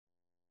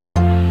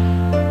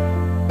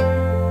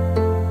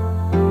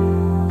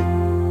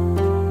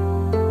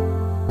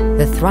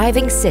The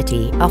thriving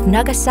city of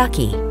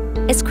Nagasaki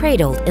is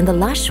cradled in the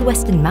lush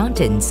western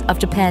mountains of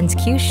Japan's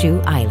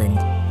Kyushu Island.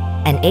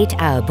 An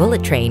 8-hour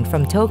bullet train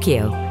from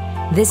Tokyo,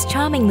 this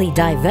charmingly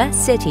diverse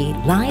city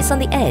lies on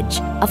the edge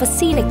of a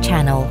scenic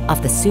channel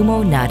of the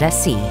Sumo Nada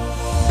Sea.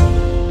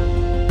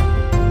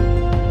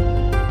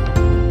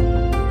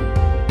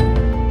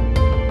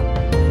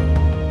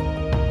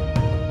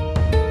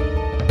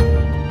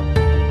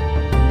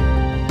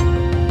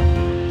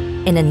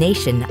 In a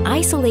nation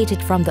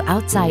isolated from the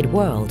outside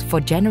world for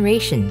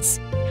generations,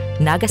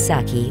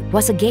 Nagasaki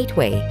was a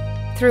gateway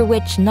through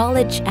which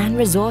knowledge and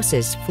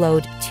resources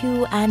flowed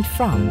to and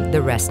from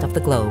the rest of the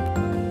globe.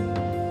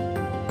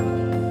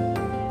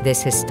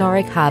 This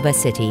historic harbor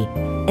city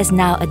is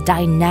now a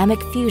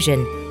dynamic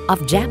fusion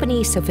of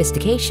Japanese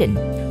sophistication,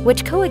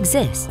 which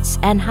coexists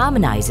and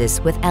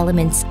harmonizes with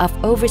elements of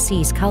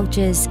overseas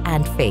cultures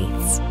and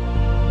faiths.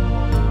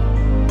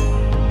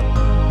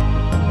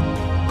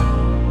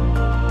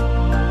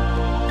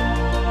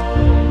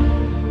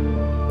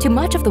 To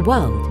much of the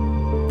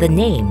world, the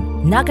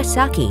name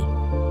Nagasaki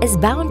is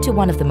bound to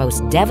one of the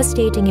most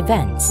devastating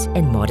events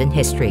in modern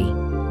history.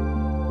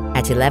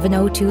 At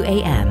 11:02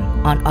 a.m.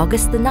 on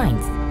August the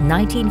 9th,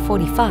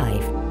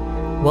 1945,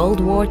 World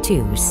War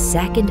II's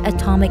second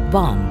atomic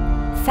bomb,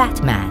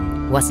 Fat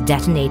Man, was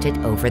detonated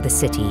over the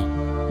city.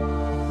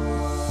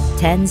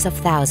 Tens of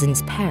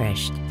thousands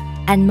perished,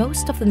 and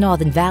most of the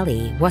northern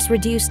valley was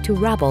reduced to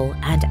rubble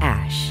and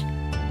ash.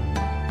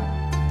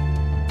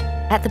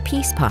 At the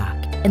Peace Park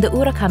in the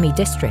Urakami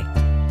district,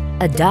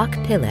 a dark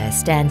pillar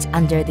stands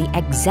under the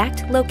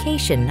exact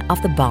location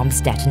of the bomb's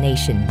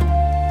detonation.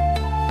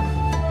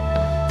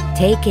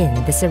 Take in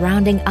the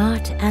surrounding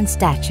art and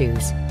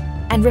statues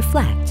and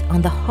reflect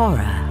on the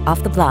horror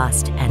of the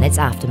blast and its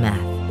aftermath.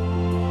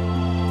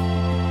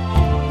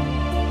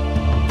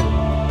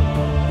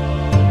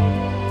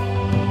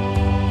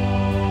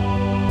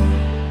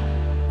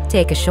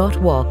 Take a short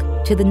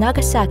walk to the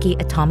Nagasaki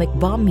Atomic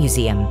Bomb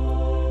Museum,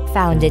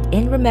 founded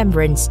in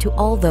remembrance to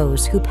all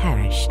those who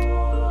perished.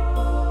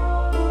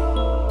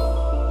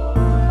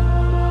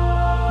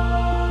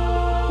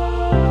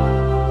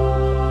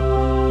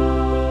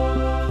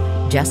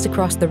 Just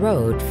across the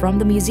road from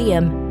the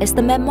museum is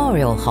the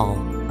Memorial Hall.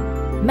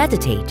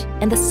 Meditate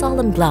in the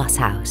solemn glass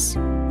house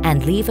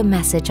and leave a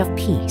message of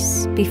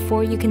peace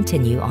before you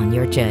continue on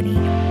your journey.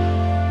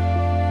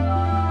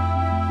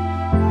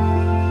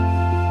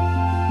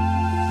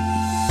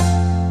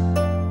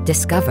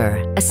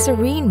 Discover a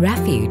serene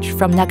refuge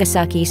from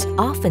Nagasaki's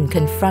often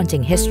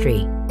confronting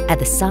history at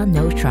the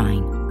San-no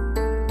Shrine.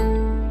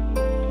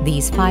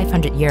 These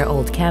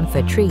 500-year-old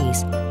camphor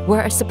trees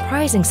were a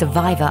surprising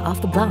survivor of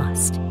the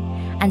blast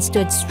and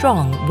stood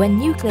strong when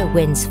nuclear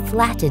winds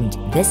flattened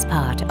this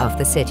part of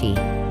the city.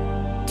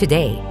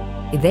 Today,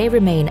 they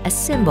remain a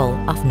symbol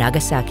of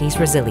Nagasaki's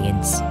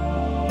resilience.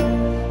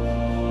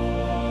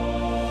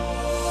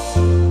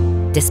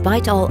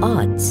 Despite all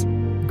odds,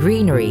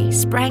 greenery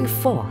sprang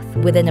forth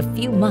within a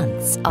few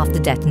months of the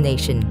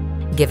detonation,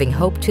 giving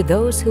hope to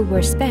those who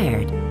were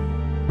spared.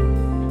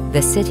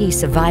 The city's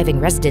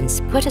surviving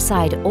residents put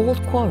aside old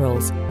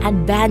quarrels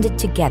and banded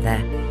together,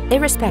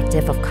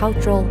 irrespective of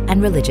cultural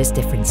and religious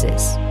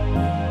differences.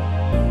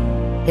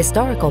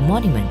 Historical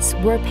monuments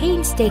were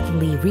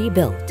painstakingly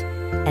rebuilt,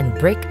 and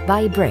brick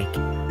by brick,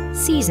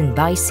 season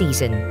by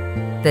season,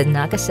 the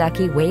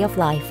Nagasaki way of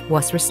life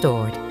was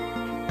restored.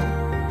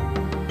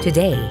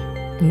 Today,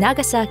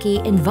 Nagasaki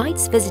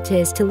invites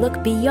visitors to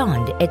look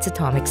beyond its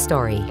atomic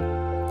story.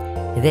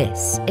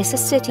 This is a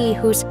city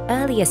whose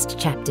earliest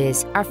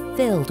chapters are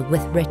filled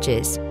with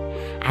riches,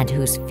 and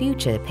whose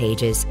future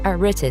pages are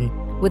written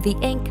with the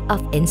ink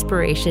of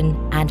inspiration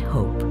and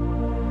hope.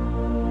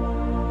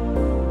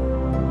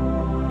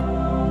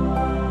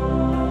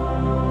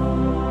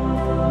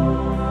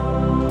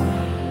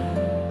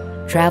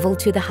 Travel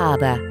to the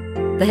harbor,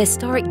 the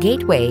historic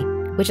gateway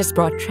which has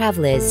brought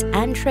travelers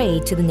and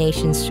trade to the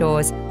nation's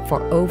shores for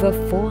over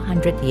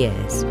 400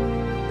 years.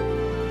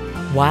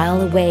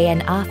 While away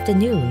an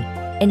afternoon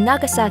in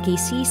Nagasaki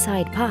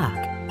Seaside Park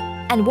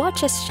and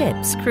watch as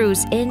ships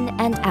cruise in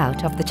and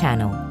out of the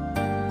channel.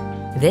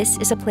 This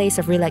is a place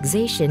of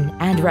relaxation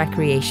and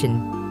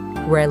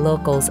recreation, where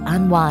locals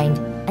unwind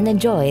and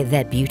enjoy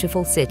their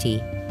beautiful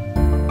city.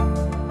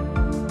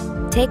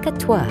 Take a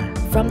tour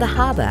from the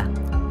harbor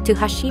to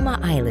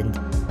Hashima Island,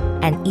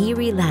 an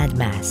eerie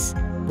landmass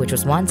which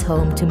was once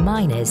home to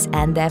miners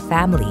and their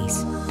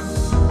families.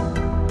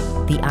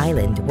 The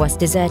island was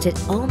deserted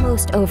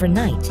almost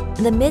overnight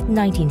in the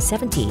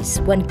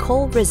mid-1970s when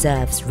coal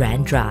reserves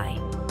ran dry.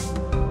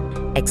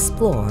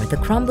 Explore the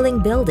crumbling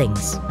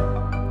buildings.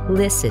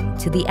 Listen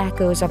to the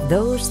echoes of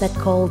those that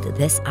called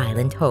this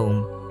island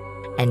home,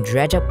 and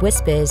dredge up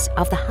whispers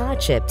of the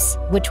hardships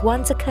which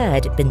once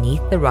occurred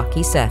beneath the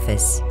rocky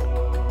surface.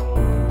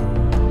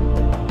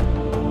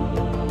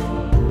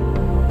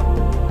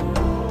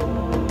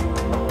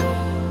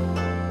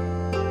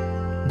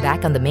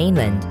 Back on the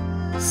mainland,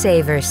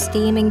 savor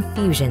steaming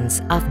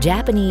fusions of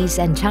Japanese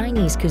and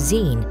Chinese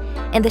cuisine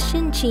in the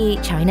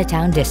Shinchi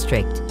Chinatown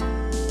district.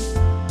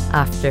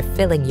 After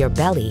filling your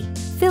belly,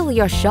 fill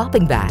your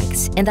shopping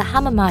bags in the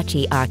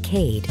Hamamachi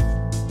Arcade.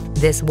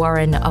 This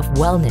warren of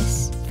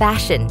wellness,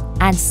 fashion,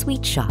 and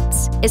sweet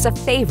shops is a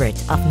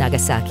favorite of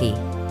Nagasaki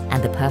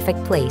and the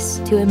perfect place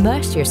to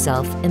immerse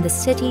yourself in the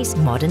city's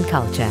modern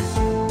culture.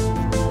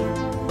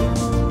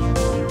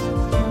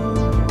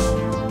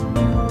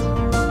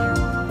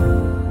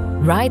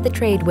 Ride the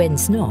trade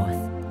winds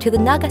north to the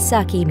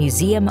Nagasaki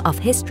Museum of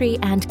History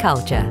and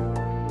Culture.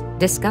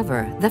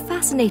 Discover the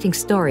fascinating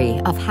story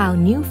of how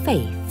new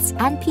faiths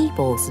and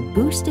peoples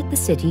boosted the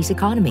city's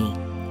economy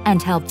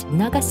and helped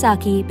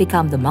Nagasaki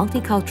become the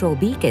multicultural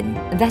beacon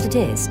that it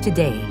is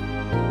today.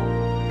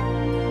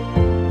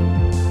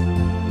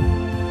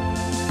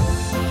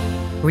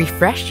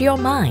 Refresh your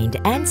mind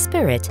and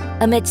spirit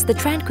amidst the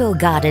tranquil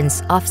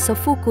gardens of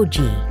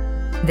Sofuku-ji.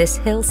 This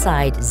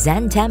hillside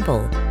Zen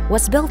temple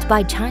was built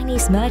by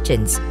Chinese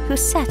merchants who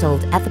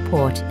settled at the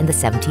port in the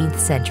 17th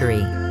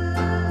century.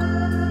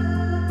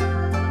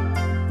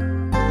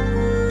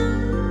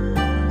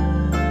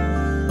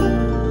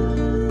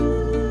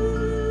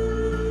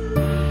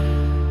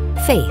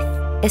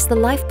 Faith is the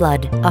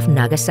lifeblood of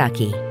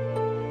Nagasaki.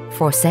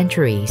 For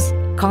centuries,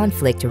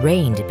 conflict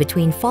reigned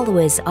between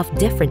followers of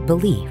different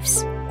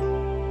beliefs.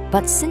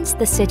 But since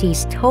the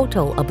city's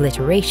total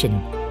obliteration,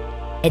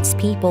 its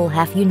people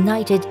have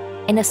united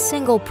in a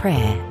single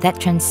prayer that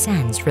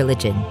transcends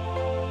religion,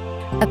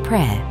 a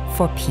prayer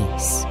for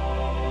peace.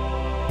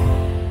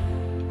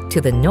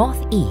 To the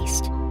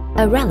northeast,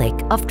 a relic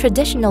of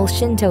traditional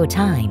Shinto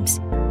times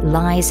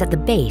lies at the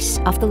base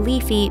of the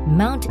leafy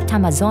Mount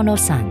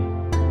Tamazono-san.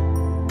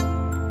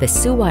 The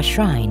Suwa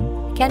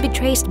Shrine can be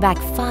traced back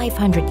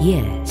 500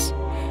 years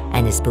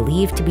and is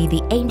believed to be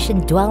the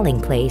ancient dwelling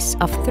place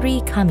of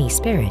 3 kami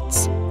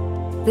spirits,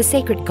 the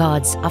sacred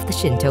gods of the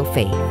Shinto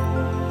faith.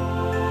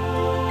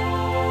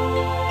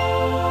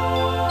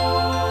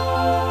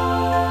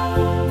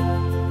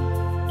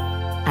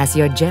 As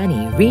your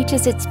journey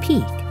reaches its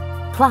peak,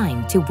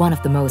 climb to one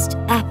of the most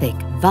epic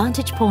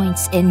vantage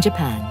points in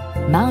Japan,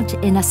 Mount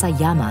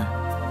Inasa-yama.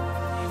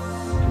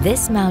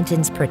 This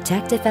mountain's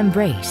protective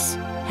embrace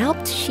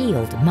helped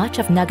shield much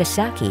of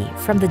Nagasaki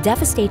from the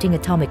devastating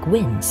atomic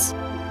winds,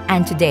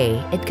 and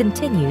today it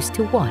continues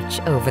to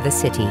watch over the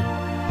city.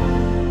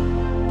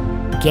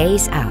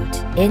 Gaze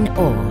out in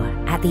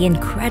awe at the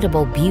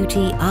incredible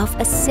beauty of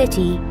a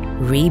city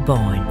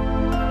reborn.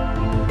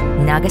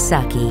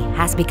 Nagasaki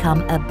has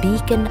become a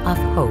beacon of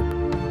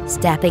hope,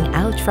 stepping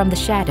out from the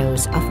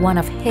shadows of one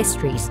of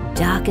history's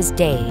darkest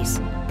days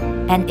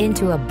and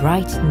into a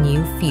bright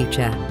new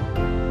future.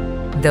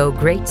 Though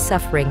great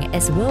suffering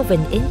is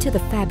woven into the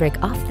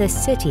fabric of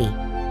this city,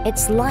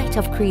 its light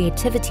of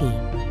creativity,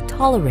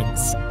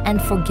 tolerance,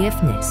 and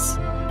forgiveness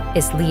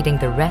is leading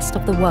the rest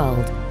of the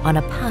world on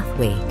a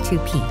pathway to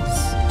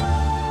peace.